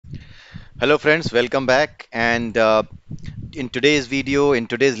Hello friends, welcome back. And in today's video, in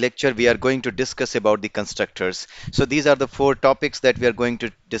today's lecture, we are going to discuss about the constructors. So these are the four topics that we are going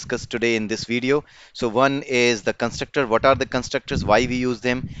to discuss today in this video. So one is the constructor. What are the constructors? Why we use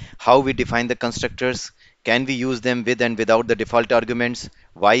them? How we define the constructors? Can we use them with and without the default arguments?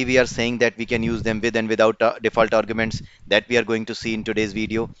 Why we are saying that we can use them with and without default arguments? That we are going to see in today's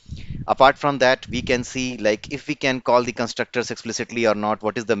video. Apart from that, we can see like if we can call the constructors explicitly or not,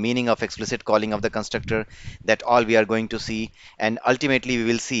 what is the meaning of explicit calling of the constructor, that all we are going to see. And ultimately, we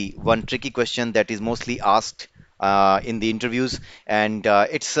will see one tricky question that is mostly asked in the interviews. And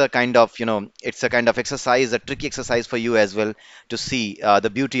it's a kind of, it's a kind of exercise, a tricky exercise for you as well to see the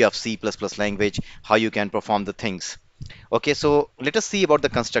beauty of C++ language, how you can perform the things. Okay, so let us see about the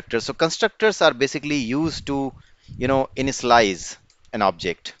constructors. So constructors are basically used to, initialize an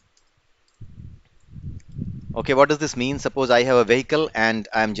object. Okay, what does this mean? Suppose I have a vehicle and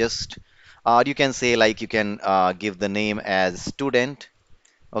I'm just, you can say like you can give the name as student,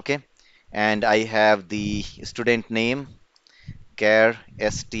 okay? And I have the student name, char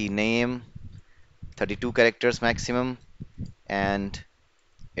st name, 32 characters maximum, and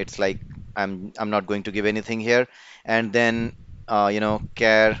it's like I'm not going to give anything here. And then,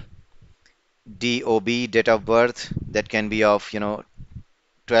 char dob, date of birth, that can be of,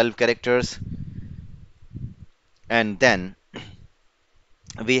 12 characters. And then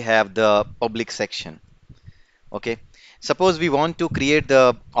we have the public section. Okay, suppose we want to create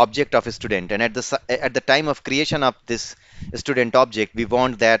the object of a student, and at the time of creation of this student object, we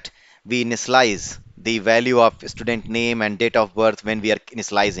want that we initialize the value of student name and date of birth when we are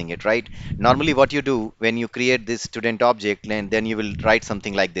initializing it, right? Normally, what you do when you create this student object, and then you will write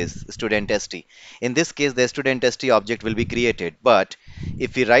something like this, student st. In this case, the student st object will be created, but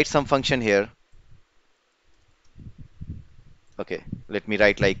if we write some function here, okay, let me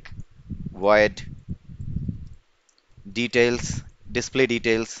write like void details, display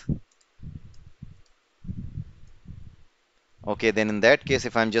details. Okay, then in that case,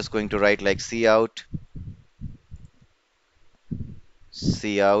 if I'm just going to write like cout,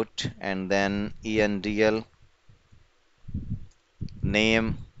 and then endl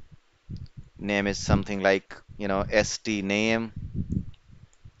name, name is something like, st name,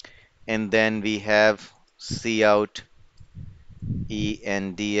 and then we have cout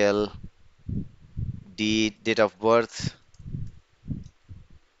endl date of birth.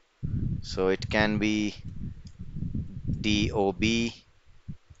 So it can be dob. Okay,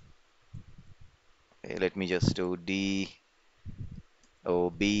 let me just do dob.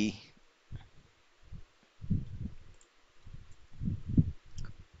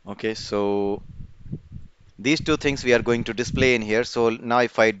 Okay, so these two things we are going to display in here. So now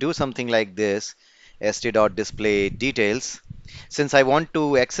if I do something like this, st.display details, since I want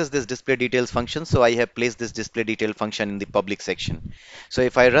to access this display details function, so I have placed this display detail function in the public section. So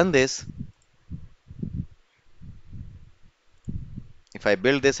if I run this, if I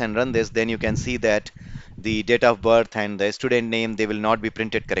build this and run this, then you can see that the date of birth and the student name, they will not be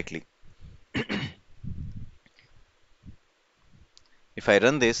printed correctly. If I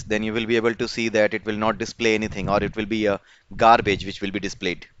run this, then you will be able to see that it will not display anything, or it will be a garbage which will be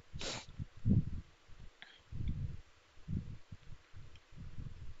displayed.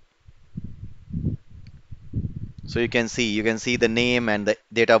 So you can see the name and the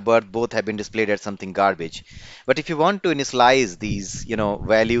date of birth both have been displayed as something garbage. But if you want to initialize these,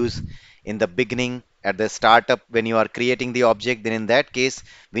 values in the beginning at the startup when you are creating the object, then in that case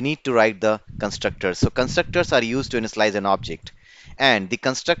we need to write the constructors. So constructors are used to initialize an object, and the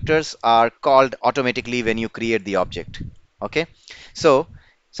constructors are called automatically when you create the object. Okay, so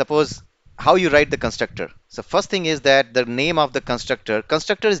suppose how you write the constructor. So first thing is that the name of the constructor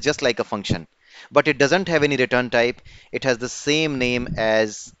is just like a function, but it doesn't have any return type. It has the same name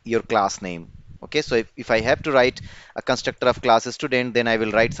as your class name. Okay, so if I have to write a constructor of class student, then I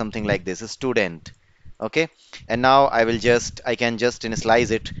will write something like this, student. Okay, and now I can just initialize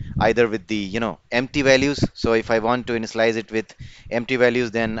it either with the, empty values. So if I want to initialize it with empty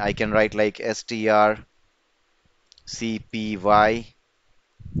values, then I can write like strcpy,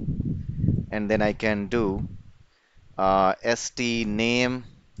 and then I can do st name,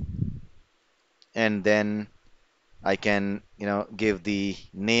 and then I can, give the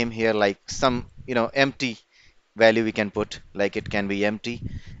name here like some, empty value we can put, like it can be empty.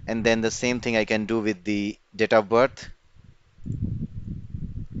 And then the same thing I can do with the date of birth.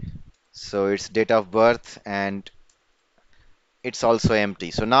 So it's date of birth and it's also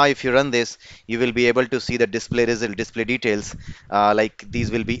empty. So now if you run this, you will be able to see the display result, display details, like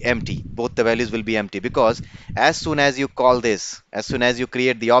these will be empty. Both the values will be empty because as soon as you call this, as soon as you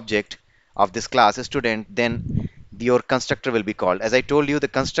create the object, of this class student, then your constructor will be called. As I told you, the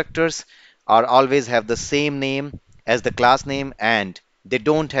constructors are always have the same name as the class name and they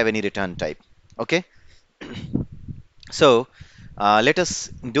don't have any return type. Okay, so let us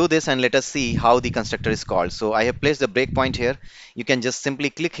do this and let us see how the constructor is called. So I have placed a breakpoint here. You can just simply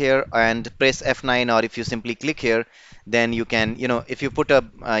click here and press F9, or if you simply click here, then you can, if you put a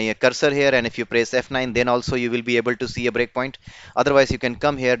cursor here and if you press F9, then also you will be able to see a breakpoint. Otherwise, you can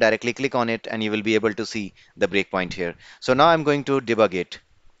come here, directly click on it, and you will be able to see the breakpoint here. So now I'm going to debug it.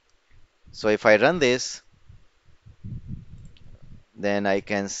 So if I run this, then I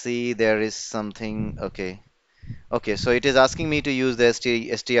can see there is something. Okay. Okay, so it is asking me to use the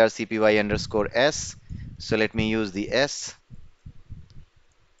strcpy underscore s. So let me use the s.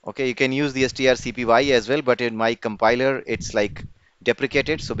 Okay, you can use the strcpy as well, but in my compiler, it's like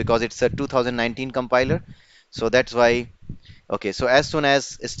deprecated. So because it's a 2019 compiler, so that's why. Okay, so as soon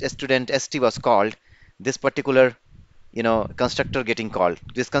as student st was called, this particular constructor getting called.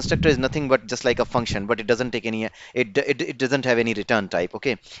 This constructor is nothing but just like a function, but it doesn't take any, it doesn't have any return type.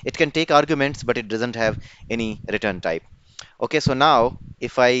 Okay, it can take arguments, but it doesn't have any return type. Okay, so now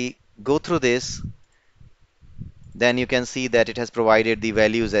if I go through this, then you can see that it has provided the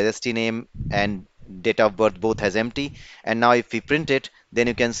values as st name and date of birth both has empty. And now if we print it, then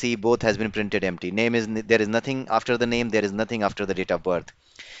you can see both has been printed empty. Name is, there is nothing after the name, there is nothing after the date of birth.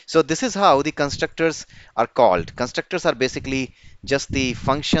 So this is how the constructors are called. Constructors are basically just the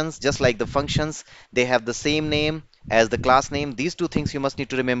functions, just like the functions. They have the same name as the class name. These two things you must need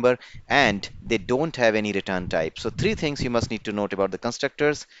to remember, and they don't have any return type. So three things you must need to note about the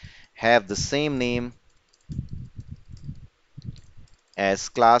constructors: have the same name as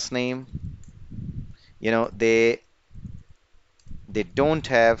class name. They don't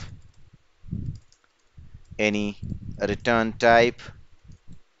have any return type,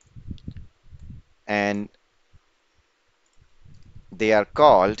 and they are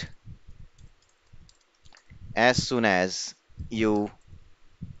called as soon as you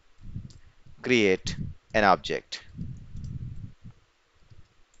create an object.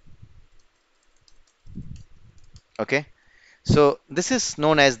 Okay, so this is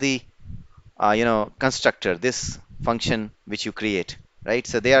known as the constructor, this function which you create, right?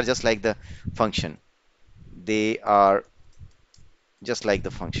 So they are just like the function. They are just like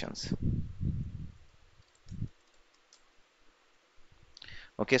the functions.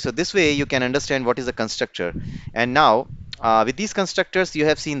 Okay, so this way you can understand what is a constructor. And now with these constructors, you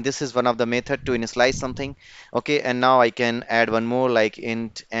have seen this is one of the method to initialize something. Okay, and now I can add one more like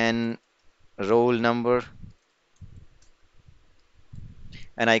int n roll number,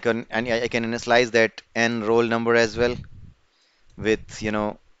 and I can initialize that n roll number as well with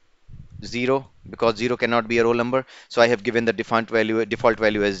 0, because 0 cannot be a roll number. So I have given the default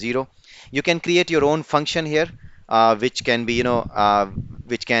value as 0. You can create your own function here, which can be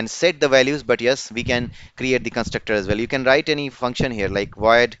which can set the values, but yes, we can create the constructor as well. You can write any function here like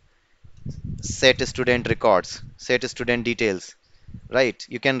void set student records, set student details, right?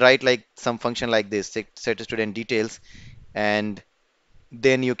 You can write like some function like this, set student details, and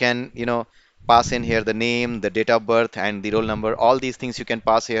then you can pass in here the name, the date of birth, and the roll number. All these things you can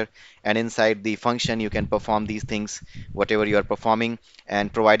pass here, and inside the function you can perform these things, whatever you are performing,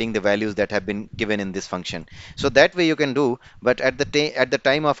 and providing the values that have been given in this function. So that way you can do, but at the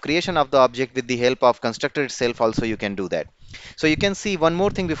time of creation of the object, with the help of constructor itself also you can do that. So you can see one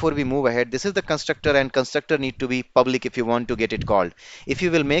more thing before we move ahead. This is the constructor, and constructor need to be public if you want to get it called. If you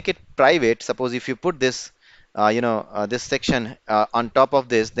will make it private, suppose if you put this this section on top of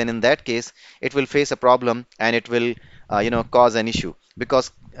this, then in that case it will face a problem, and it will cause an issue, because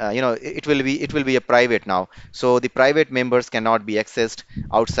it will be a private now. So the private members cannot be accessed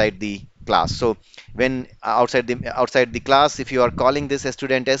outside the class. So when outside the class, if you are calling this a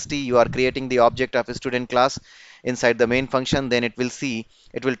student st, you are creating the object of a student class inside the main function, then it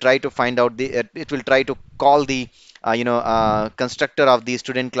will try to find out it will try to call the constructor of the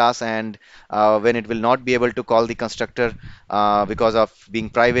student class. And when it will not be able to call the constructor because of being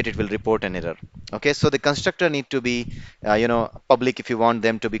private, it will report an error. Okay, so the constructor need to be public if you want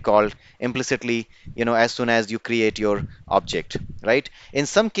them to be called implicitly as soon as you create your object, right? In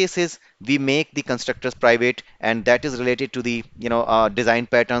some cases we make the constructors private, and that is related to the design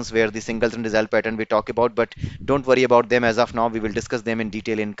patterns, where the singleton design pattern we talk about. But don't worry about them as of now. We will discuss them in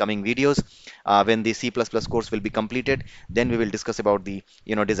detail in coming videos. When the C++ course will be completed, then we will discuss about the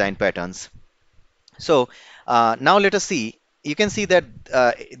design patterns. So now let us see. You can see that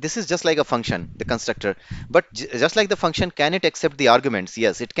this is just like a function, the constructor. But just like the function, can it accept the arguments?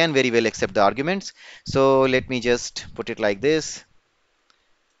 Yes, it can very well accept the arguments. So let me just put it like this.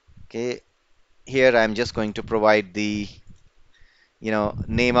 Okay, here I'm just going to provide the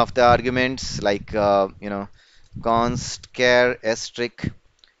name of the arguments like const char asterisk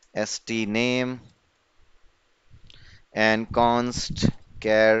st name and const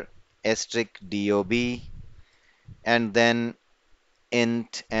char asterisk dob and then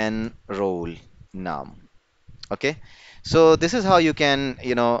int and role num. Okay, so this is how you can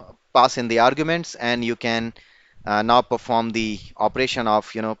pass in the arguments, and you can now perform the operation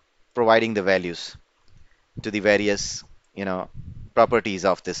of providing the values to the various you know properties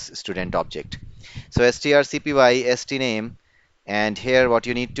of this student object. So strcpy stname, and here what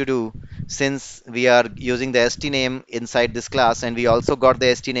you need to do, since we are using the stname inside this class and we also got the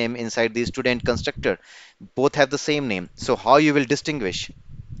stname inside the student constructor, both have the same name. So how you will distinguish?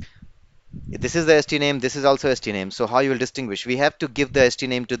 This is the st name, this is also st name. So how you will distinguish? We have to give the st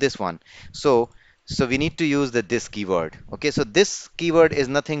name to this one. So we need to use the this keyword. Okay, so this keyword is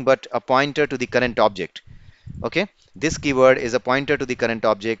nothing but a pointer to the current object. Okay, this keyword is a pointer to the current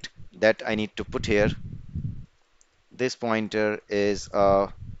object that I need to put here. This pointer is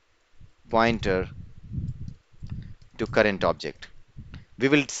a pointer to current object. We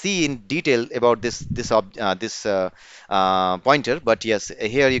will see in detail about this pointer, but yes,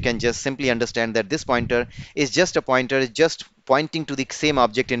 here you can just simply understand that this pointer is just a pointer, it's just pointing to the same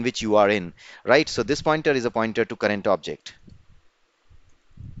object in which you are in, right? So this pointer is a pointer to current object.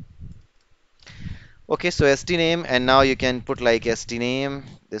 Okay, so st name, and now you can put like st name.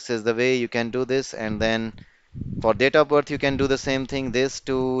 This is the way you can do this, and then for date of birth you can do the same thing, this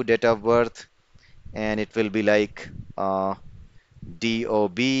to date of birth, and it will be like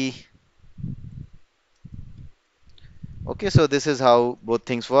dob. Okay, so this is how both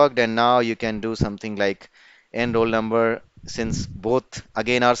things worked, and now you can do something like n roll number, since both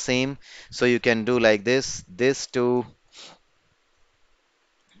again are same. So you can do like this to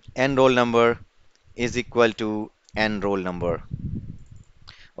n roll number is equal to n roll number.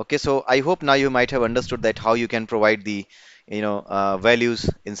 Okay, so I hope now you might have understood that how you can provide the values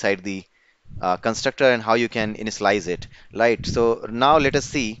inside the constructor and how you can initialize it, right? So now let us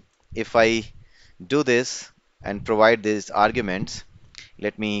see if I do this and provide these arguments.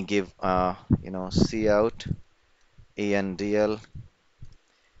 Let me give cout andl,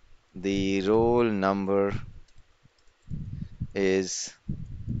 the roll number is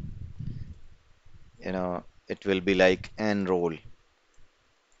it will be like n roll.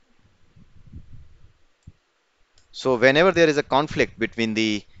 So whenever there is a conflict between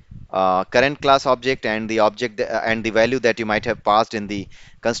the current class object and the and the value that you might have passed in the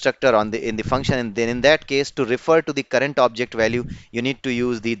constructor on the in the function, and then in that case, to refer to the current object value, you need to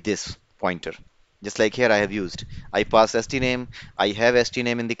use the this pointer. Just like here I have used, I pass stname, I have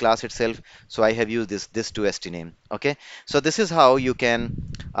stname in the class itself, so I have used this to stname. Okay, so this is how you can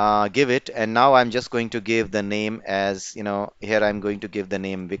give it. And now I'm just going to give the name as here I'm going to give the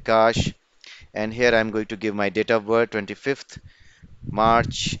name Vikash, and here I'm going to give my date of birth 25th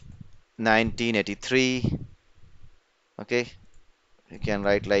March 1983. Okay, you can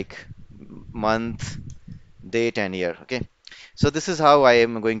write like month, date, and year. Okay, so this is how I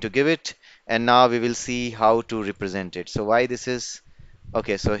am going to give it, and now we will see how to represent it. So why this is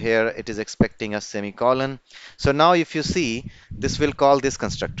okay, so here it is expecting a semicolon. So now if you see, this will call this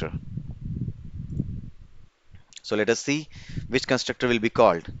constructor. So let us see which constructor will be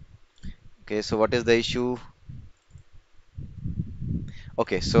called. Okay, so what is the issue?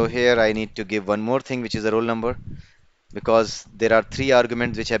 Okay, so here I need to give one more thing, which is a roll number, because there are three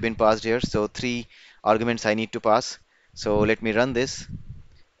arguments which have been passed here. So three arguments I need to pass. So let me run this,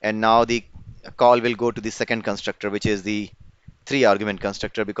 and now the call will go to the second constructor, which is the three argument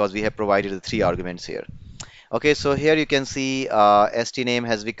constructor, because we have provided the three arguments here. Okay, so here you can see st name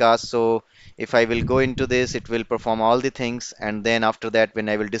has Vikas. So if I will go into this, it will perform all the things, and then after that, when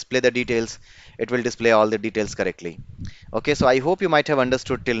I will display the details, it will display all the details correctly. Okay, so I hope you might have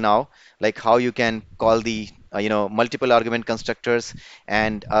understood till now, like how you can call the multiple argument constructors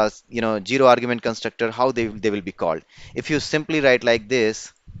and zero argument constructor, how they will be called. If you simply write like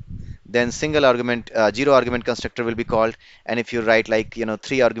this, then single argument zero argument constructor will be called, and if you write like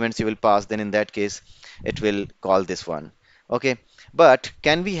three arguments you will pass, then in that case it will call this one. Okay, but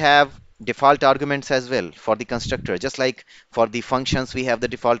can we have default arguments as well for the constructor? Just like for the functions we have the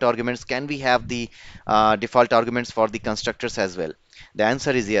default arguments, can we have the default arguments for the constructors as well? The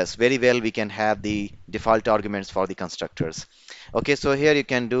answer is yes, very well, we can have the default arguments for the constructors. Okay, so here you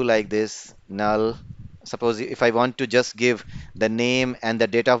can do like this null. Suppose if I want to just give the name and the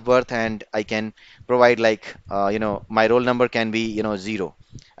date of birth, and I can provide like my roll number can be 0.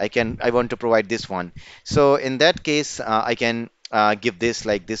 I want to provide this one. So in that case I can give this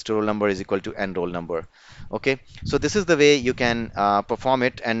like this to roll number is equal to n roll number. Okay, so this is the way you can perform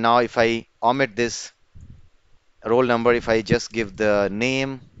it. And now if I omit this roll number, if I just give the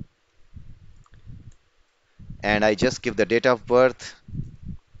name and I just give the date of birth,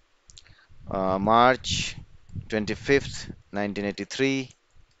 March 25th, 1983,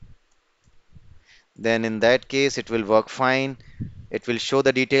 then in that case it will work fine. It will show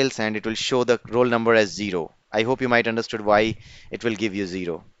the details and it will show the roll number as 0. I hope you might understood why it will give you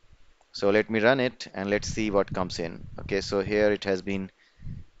 0. So let me run it and let's see what comes in. Okay, so here it has been,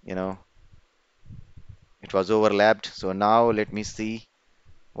 you know, it was overlapped. So now let me see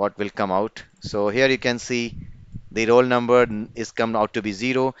what will come out. So here you can see the roll number is come out to be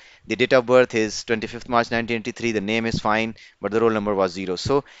 0. The date of birth is 25th March 1983. The name is fine, but the roll number was 0.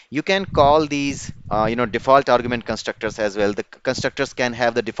 So you can call these, default argument constructors as well. The constructors can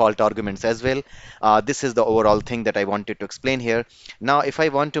have the default arguments as well. This is the overall thing that I wanted to explain here. Now, if I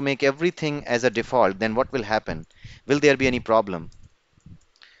want to make everything as a default, then what will happen? Will there be any problem?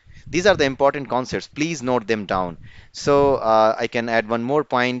 These are the important concepts. Please note them down. So I can add one more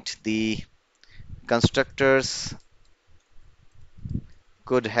point. The constructors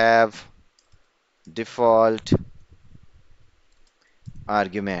could have default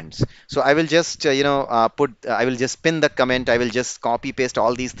arguments. So I will just I will just pin the comment. I will just copy paste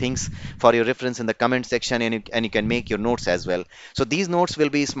all these things for your reference in the comment section, and you can make your notes as well. So these notes will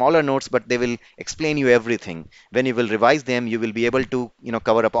be smaller notes, but they will explain you everything. When you will revise them, you will be able to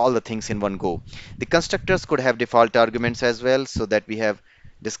cover up all the things in one go. The constructors could have default arguments as well, so that we have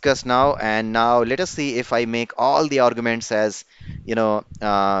discussed now. And now let us see, if I make all the arguments as you know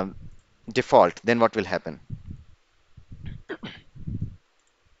uh, default, then what will happen?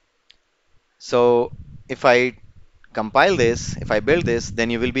 So if I compile this, if I build this, then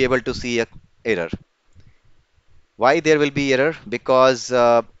you will be able to see a error. Why there will be error? Because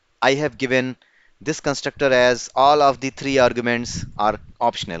I have given this constructor as all of the three arguments are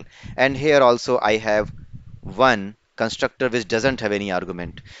optional. And here also I have one constructor which doesn't have any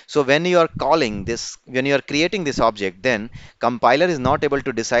argument. So when you are calling this, when you are creating this object, then compiler is not able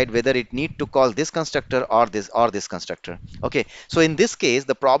to decide whether it need to call this constructor or this constructor. Okay, so in this case,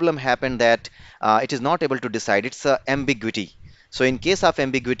 the problem happened that it is not able to decide. It's a ambiguity. So in case of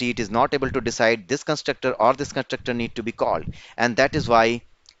ambiguity, it is not able to decide this constructor or this constructor need to be called, and that is why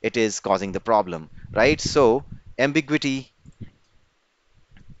it is causing the problem, right? So ambiguity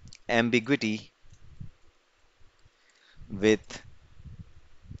with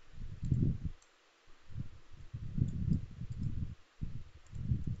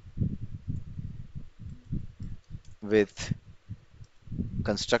with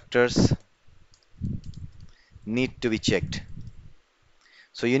constructors need to be checked.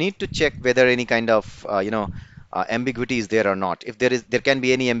 So you need to check whether any kind of ambiguity is there or not. If there can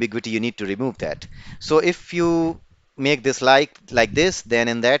be any ambiguity, you need to remove that. So if you make this like this, then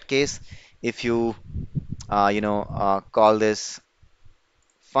in that case, if you call this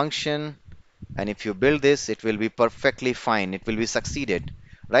function, and if you build this, it will be perfectly fine. It will be succeeded,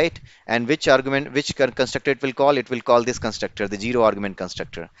 right? And which argument, which constructor it will call? It will call this constructor, the zero argument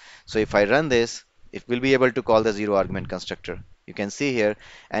constructor. So if I run this, it will be able to call the zero argument constructor. You can see here,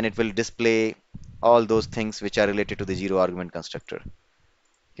 and it will display all those things which are related to the zero argument constructor.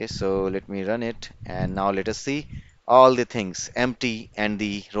 Okay, so let me run it, and now let us see all the things empty, and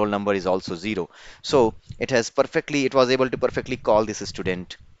the roll number is also 0. So it was able to perfectly call this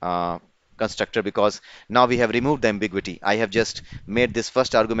student constructor, because now we have removed the ambiguity. I have just made this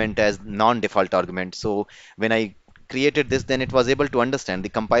first argument as non-default argument. So when I created this, then it was able to understand, the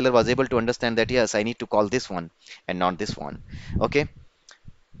compiler was able to understand that yes, I need to call this one and not this one. Okay.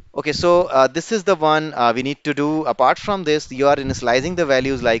 Okay, so this is the one we need to do. Apart from this, you are initializing the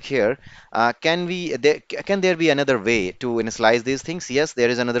values like here. Can there be another way to initialize these things? Yes, there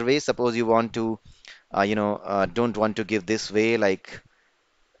is another way. Suppose you want to, don't want to give this way like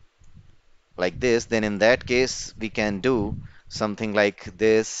this, then in that case, we can do something like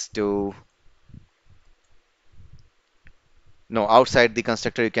this to, no, outside the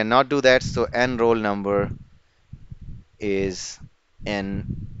constructor, you cannot do that. So n roll number is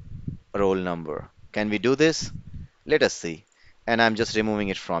n roll number. Can we do this? Let us see. And I'm just removing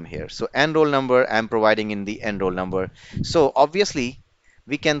it from here. So n roll number, I'm providing in the n roll number. So obviously,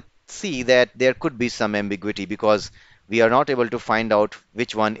 we can see that there could be some ambiguity, because we are not able to find out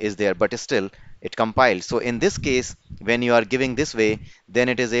which one is there, but still it compiled. So in this case, when you are giving this way, then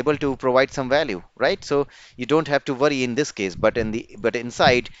it is able to provide some value, right? So you don't have to worry in this case, but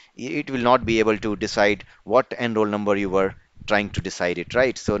inside, it will not be able to decide what n roll number you were trying to decide it,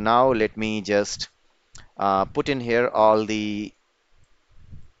 right? So now let me just put in here all the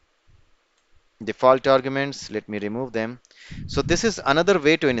default arguments, let me remove them. So this is another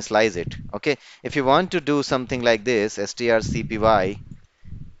way to initialize it. Okay, if you want to do something like this, strcpy,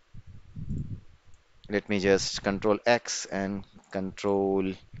 let me just control X and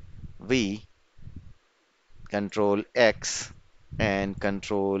control V, control X and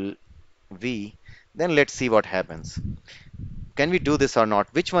control V, then let's see what happens. Can we do this or not?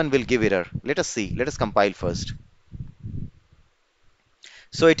 Which one will give error? Let us see. Let us compile first.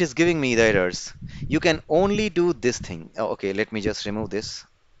 So it is giving me the errors. You can only do this thing. Oh, okay, let me just remove this.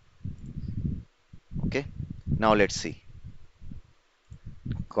 Okay, now let's see.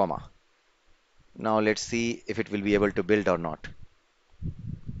 Comma. Now let's see if it will be able to build or not.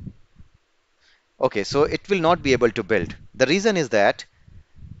 Okay, so it will not be able to build. The reason is that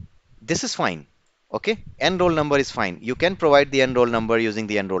this is fine. Okay, enroll number is fine. You can provide the enroll number using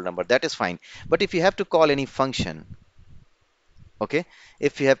the enroll number. That is fine. But if you have to call any function, okay,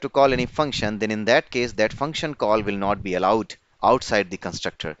 if you have to call any function, then in that case, that function call will not be allowed outside the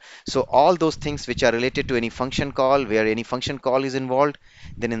constructor. So all those things which are related to any function call, where any function call is involved,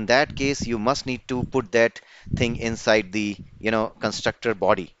 then in that case, you must need to put that thing inside the, constructor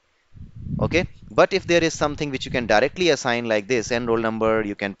body. Okay, but if there is something which you can directly assign like this enroll number,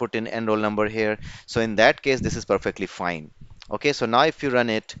 you can put in enroll number here. So in that case, this is perfectly fine. Okay, so now if you run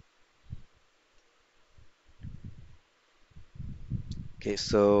it, okay,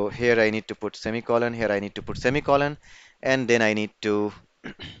 so here I need to put semicolon, here I need to put semicolon, and then I need to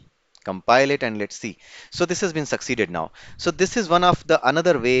compile it and let's see. So this has been succeeded now. So this is one of the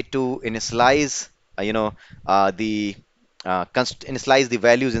another way to initialize, the initialize the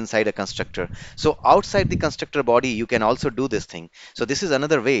values inside a constructor. So outside the constructor body, you can also do this thing. So this is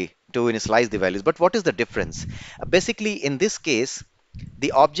another way to initialize the values. But what is the difference? Basically, in this case,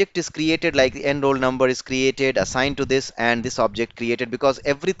 the object is created like the enroll number is created assigned to this and this object created because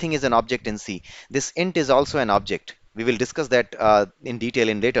everything is an object in C. This int is also an object. We will discuss that in detail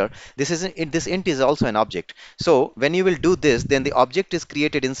in later. This int is also an object. So when you will do this, then the object is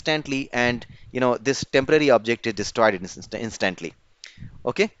created instantly and this temporary object is destroyed instantly.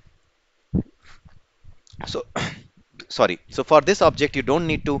 Okay. So sorry, so for this object you don't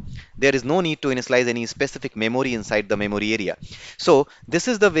need to, there is no need to initialize any specific memory inside the memory area. So this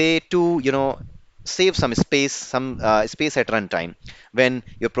is the way to save some space at runtime when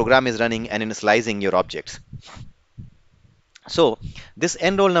your program is running and initializing your objects. So this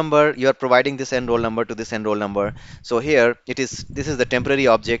enroll number, you are providing this enroll number to this enroll number. So here this is the temporary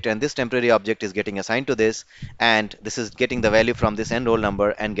object and this temporary object is getting assigned to this and this is getting the value from this enroll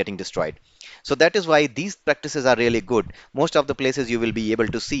number and getting destroyed. So that is why these practices are really good. Most of the places you will be able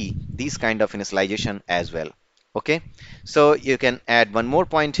to see these kind of initialization as well. Okay, so you can add one more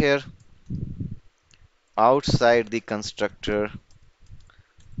point here. Outside the constructor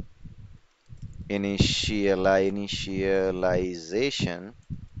initialization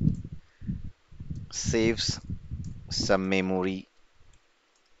saves some memory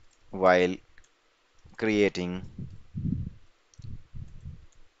while creating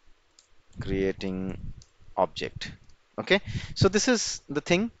object. Okay, so this is the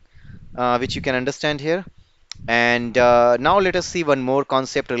thing which you can understand here. And now let us see one more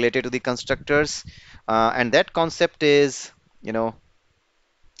concept related to the constructors, and that concept is,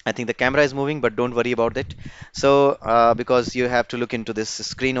 I think the camera is moving, but don't worry about it. So because you have to look into this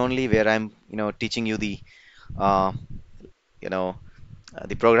screen only where I'm teaching you uh, you know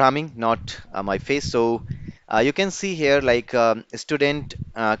the programming, not my face. So you can see here like student,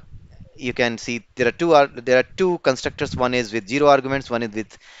 you can see there are two constructors. One is with 0 arguments, one is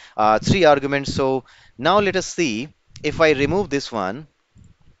with 3 arguments. So now let us see, if I remove this one,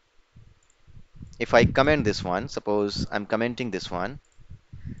 if I comment this one, suppose I'm commenting this one,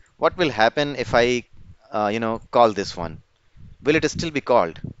 what will happen if I call this one? Will it still be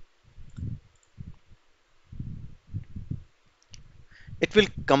called? It will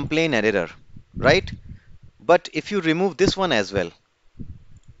complain an error, right? But if you remove this one as well,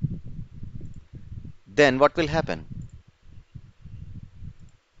 then what will happen?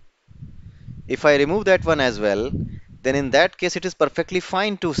 If I remove that one as well, then in that case it is perfectly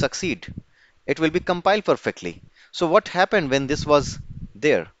fine to succeed. It will be compiled perfectly. So what happened when this was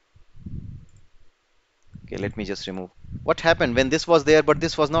there? Okay, let me just remove. What happened when this was there but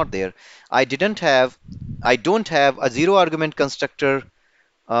this was not there? I didn't have, I don't have a 0 argument constructor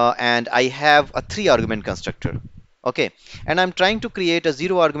and I have a 3 argument constructor. Okay, and I'm trying to create a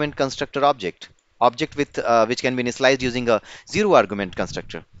 0 argument constructor object with which can be initialized using a 0 argument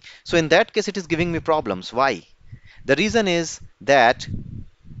constructor. So in that case, it is giving me problems. Why? The reason is that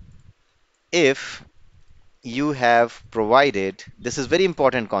if you have provided, this is very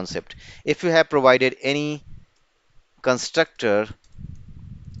important concept. If you have provided any constructor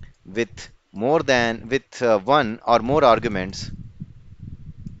with one or more arguments,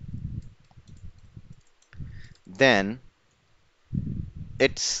 then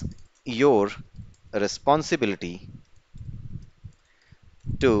it's your responsibility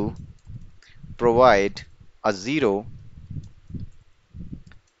to provide a zero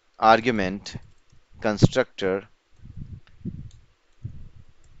argument constructor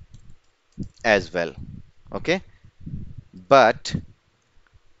as well. Okay, but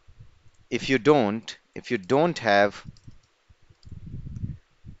if you don't have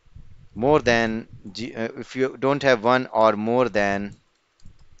if you don't have one or more than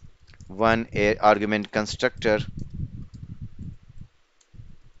one argument constructor,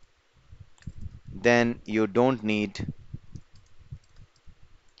 then you don't need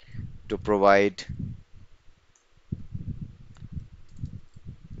to provide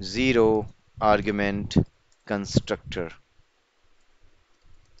zero argument constructor.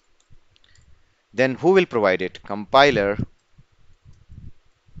 Then who will provide it? Compiler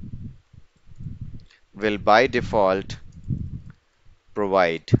will by default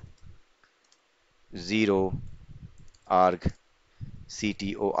provide zero arg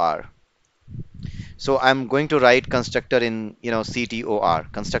ctor. So I'm going to write constructor in,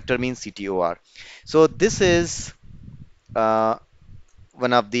 ctor. Constructor means ctor. So this is uh,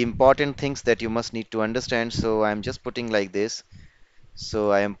 one of the important things that you must need to understand. So I'm just putting like this.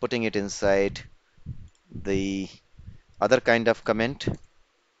 So I am putting it inside the other kind of comment.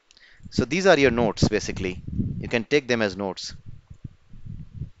 So these are your notes basically. You can take them as notes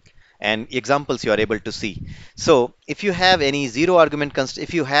and examples you are able to see. So if you have any zero argument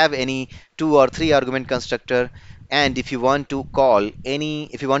if you have any two or three argument constructor, and if you want to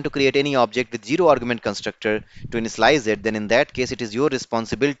create any object with zero argument constructor to initialize it, then in that case it is your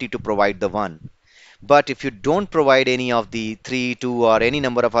responsibility to provide the one. But if you don't provide any of the three, two, or any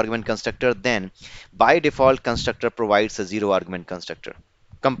number of argument constructor, then by default constructor provides a zero argument constructor.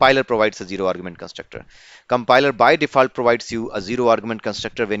 Compiler provides a zero argument constructor. Compiler by default provides you a zero argument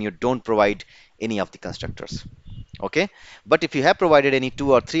constructor when you don't provide any of the constructors. Okay, but if you have provided any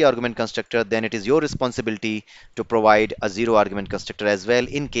two or three argument constructor, then it is your responsibility to provide a zero argument constructor as well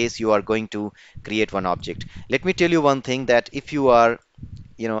in case you are going to create one object. Let me tell you one thing, that if you are,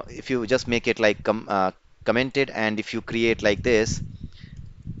 if you just make it like commented, and if you create like this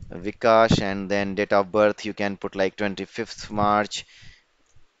Vikash and then date of birth, you can put like 25th March,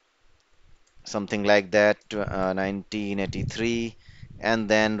 something like that, 1983, and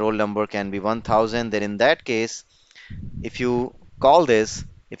then roll number can be 1000. Then in that case, if you call this,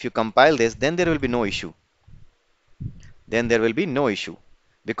 if you compile this, then there will be no issue. Then there will be no issue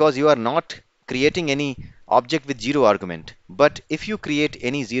because you are not creating any object with zero argument. But if you create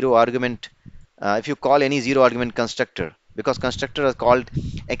any zero argument, if you call any zero argument constructor, because constructor are called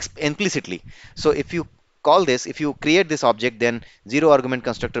implicitly. So if you create this object, then zero argument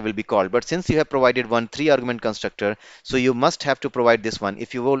constructor will be called. But since you have provided one three argument constructor, so you must have to provide this one.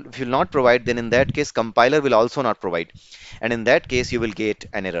 If you will not provide, then in that case compiler will also not provide, and in that case you will get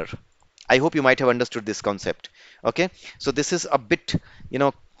an error. I hope you might have understood this concept. Okay, so this is a bit,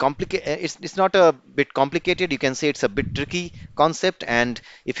 complicated. It's not a bit complicated. You can say it's a bit tricky concept. And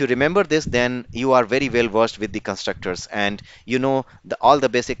if you remember this, then you are very well versed with the constructors, and you know all the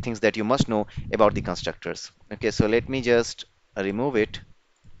basic things that you must know about the constructors. Okay, so let me just remove it.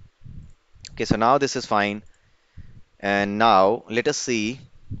 Okay, so now this is fine. And now let us see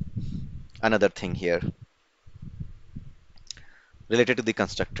another thing here related to the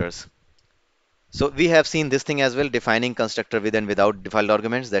constructors. So we have seen this thing as well, defining constructor with and without default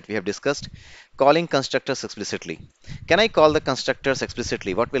arguments that we have discussed. Calling constructors explicitly. Can I call the constructors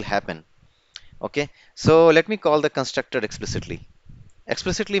explicitly? What will happen? Okay, so let me call the constructor explicitly.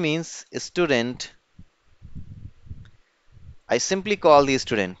 Explicitly means student. I simply call the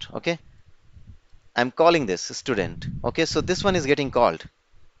student. Okay, I'm calling this student. Okay, so this one is getting called.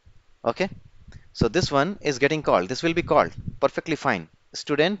 Okay, so this one is getting called. This will be called perfectly fine.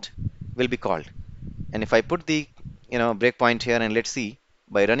 Student will be called. And if I put the breakpoint here, and let's see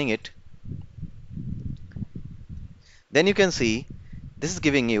by running it, then you can see this is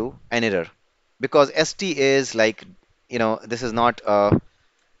giving you an error because st is like, this is not a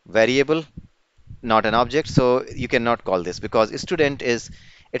variable, not an object, so you cannot call this because student is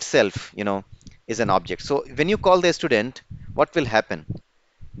itself, is an object. So when you call the student, what will happen?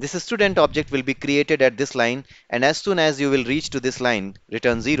 This student object will be created at this line, and as soon as you will reach to this line,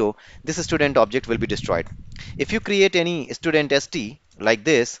 return 0, this student object will be destroyed. If you create any student st like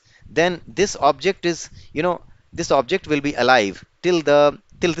this, then this object is, this object will be alive till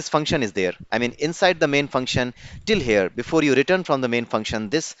this function is there. I mean, inside the main function, till here, before you return from the main function,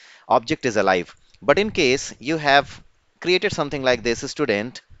 this object is alive. But in case you have created something like this,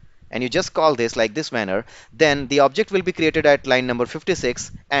 student, and you just call this like this manner, then the object will be created at line number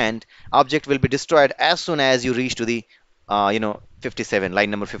 56, and object will be destroyed as soon as you reach to the 57,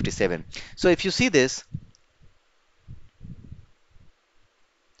 line number 57. So if you see this,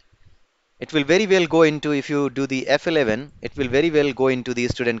 it will very well go into, if you do the F11, it will very well go into the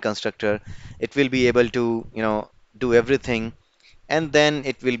student constructor. It will be able to, do everything, and then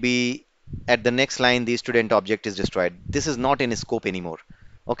it will be at the next line the student object is destroyed. This is not in scope anymore.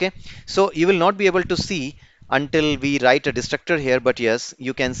 Okay, so you will not be able to see until we write a destructor here, but yes,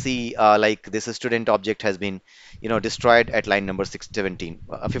 you can see like this student object has been destroyed at line number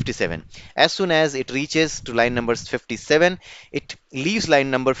 57. As soon as it reaches to line number 57, it leaves line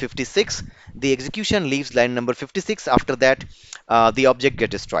number 56. The execution leaves line number 56. After that, the object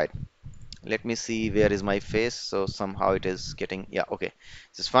get destroyed. Let me see, where is my face? So somehow it is getting, yeah, okay,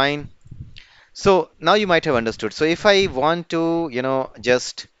 this is fine. So now you might have understood. So if I want to,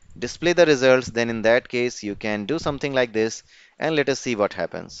 just display the results, then in that case you can do something like this, and let us see what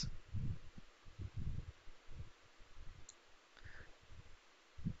happens.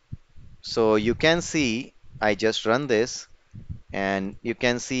 So you can see, I just run this, and you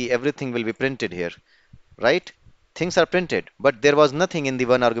can see everything will be printed here, right? Things are printed, but there was nothing in the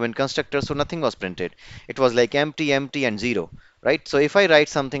one argument constructor, so nothing was printed. It was like empty, empty, and zero, right? So if I write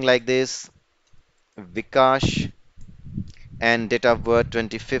something like this, Vikash, and date of birth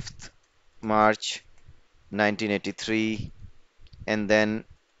 25th March 1983, and then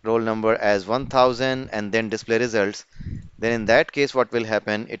roll number as 1000, and then display results, then in that case what will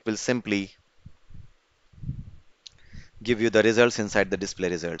happen, it will simply give you the results inside the display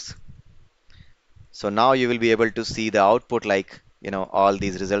results. So now you will be able to see the output, like all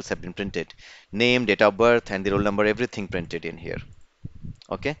these results have been printed, name, date of birth, and the roll number, everything printed in here.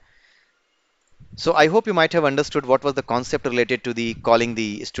 Okay, so I hope you might have understood what was the concept related to the calling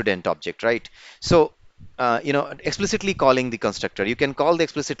the student object, right? So explicitly calling the constructor, you can call the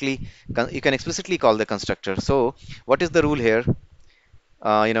you can explicitly call the constructor. So what is the rule here?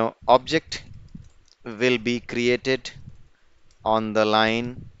 Object will be created on the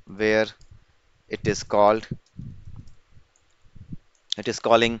line where it is called, it is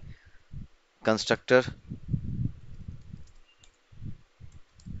calling constructor,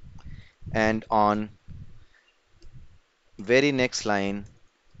 and on very next line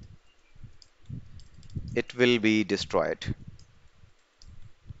it will be destroyed.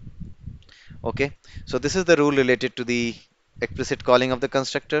 Okay, so this is the rule related to the explicit calling of the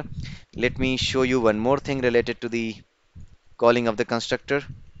constructor. Let me show you one more thing related to the calling of the constructor.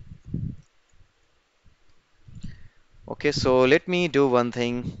 Okay, so let me do one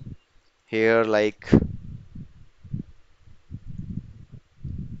thing here, like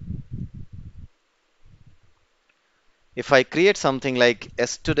if I create something like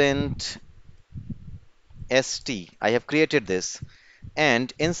student st, I have created this,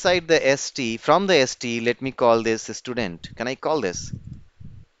 and inside the st, from the st, let me call this student. Can I call this?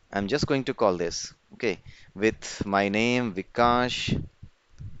 I'm just going to call this, okay, with my name Vikash,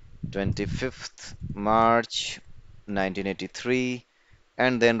 25th March 1983,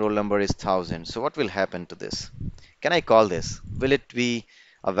 and then roll number is 1000. So what will happen to this? Can I call this? Will it be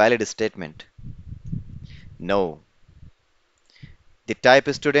a valid statement? No. The type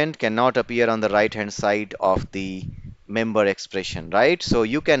student cannot appear on the right hand side of the member expression, right? So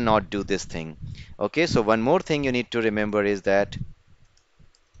you cannot do this thing. Okay, so one more thing you need to remember is that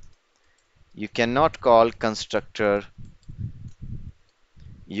you cannot call constructor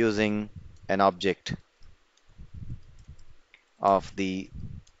using an object of the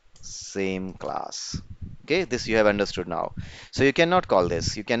same class. Okay, this you have understood now. So you cannot call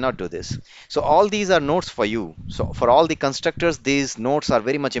this, you cannot do this. So all these are notes for you. So for all the constructors, these notes are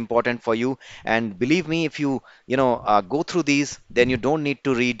very much important for you. And believe me, if you go through these, then you don't need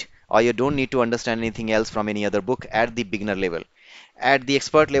to read, or you don't need to understand anything else from any other book at the beginner level. At the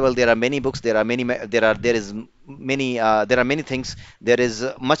expert level, there are many books, there are many there is many there are many things, there is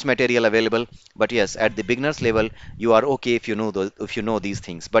much material available. But yes, at the beginners level, you are okay if you know those, if you know these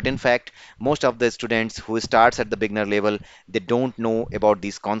things. But in fact, most of the students who starts at the beginner level, they don't know about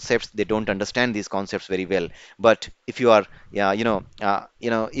these concepts, they don't understand these concepts very well. But if you are, yeah,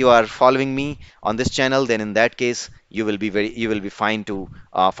 you are following me on this channel, then in that case you will be fine to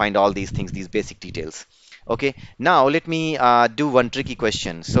find all these things, these basic details. Okay, now let me do one tricky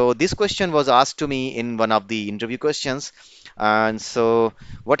question. So this question was asked to me in one of the interview questions. And so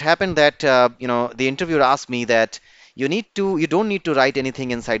what happened that the interviewer asked me that you don't need to write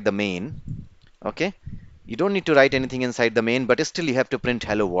anything inside the main, okay? You don't need to write anything inside the main, but still you have to print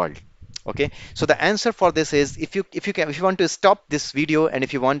hello world. Okay, so the answer for this is if you want to stop this video and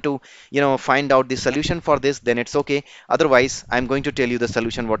if you want to find out the solution for this, then it's okay. Otherwise, I'm going to tell you the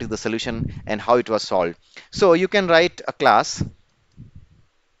solution, what is the solution and how it was solved. So you can write a class,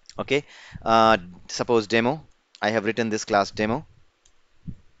 okay? uh, Suppose demo. I have written this class demo,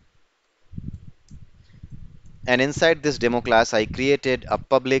 and inside this demo class I created a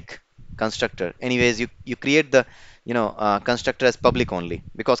public constructor. Anyways, you create the constructor as public only,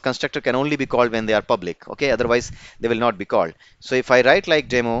 because constructor can only be called when they are public, okay? Otherwise they will not be called. So if I write like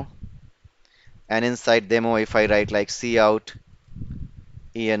demo, and inside demo if I write like cout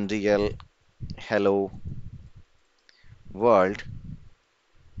endl hello world,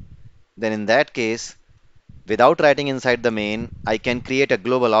 then in that case, without writing inside the main, I can create a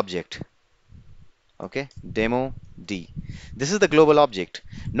global object. Okay, demo D. This is the global object.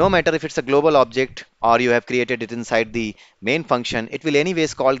 No matter if it's a global object or you have created it inside the main function, it will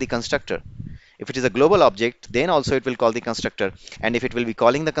anyways call the constructor. If it is a global object, then also it will call the constructor. And if it will be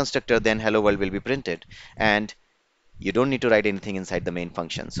calling the constructor, then hello world will be printed. And you don't need to write anything inside the main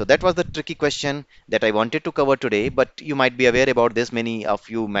function. So that was the tricky question that I wanted to cover today, but you might be aware about this. Many of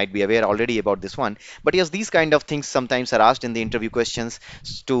you might be aware already about this one. But yes, these kind of things sometimes are asked in the interview questions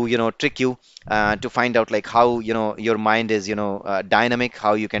to, trick you, to find out like how, your mind is, dynamic,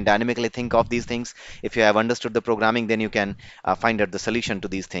 how you can dynamically think of these things. If you have understood the programming, then you can find out the solution to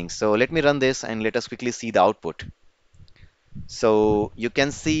these things. So let me run this and let us quickly see the output. So you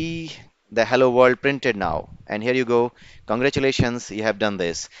can see the hello world printed now. And here you go. Congratulations, you have done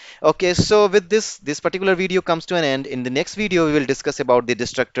this. Okay, so with this particular video comes to an end. In the next video, we will discuss about the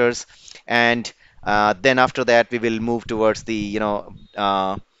destructors, and then after that, we will move towards the,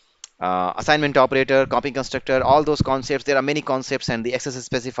 assignment operator, copy constructor, all those concepts. There are many concepts and the access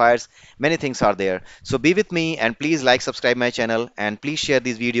specifiers, many things are there. So be with me and please like, subscribe my channel, and please share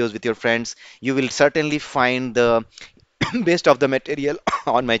these videos with your friends. You will certainly find the best of the material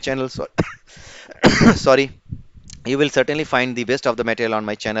on my channel. So sorry, you will certainly find the best of the material on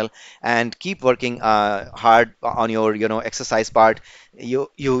my channel, and keep working hard on your exercise part. You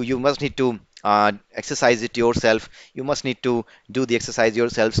must need to exercise it yourself. You must need to do the exercise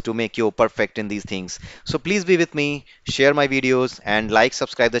yourselves to make you perfect in these things. So please be with me, share my videos, and like,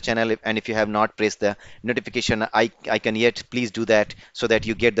 subscribe the channel, and if you have not pressed the notification icon yet, please do that so that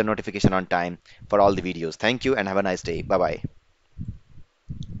you get the notification on time for all the videos. Thank you and have a nice day. Bye bye.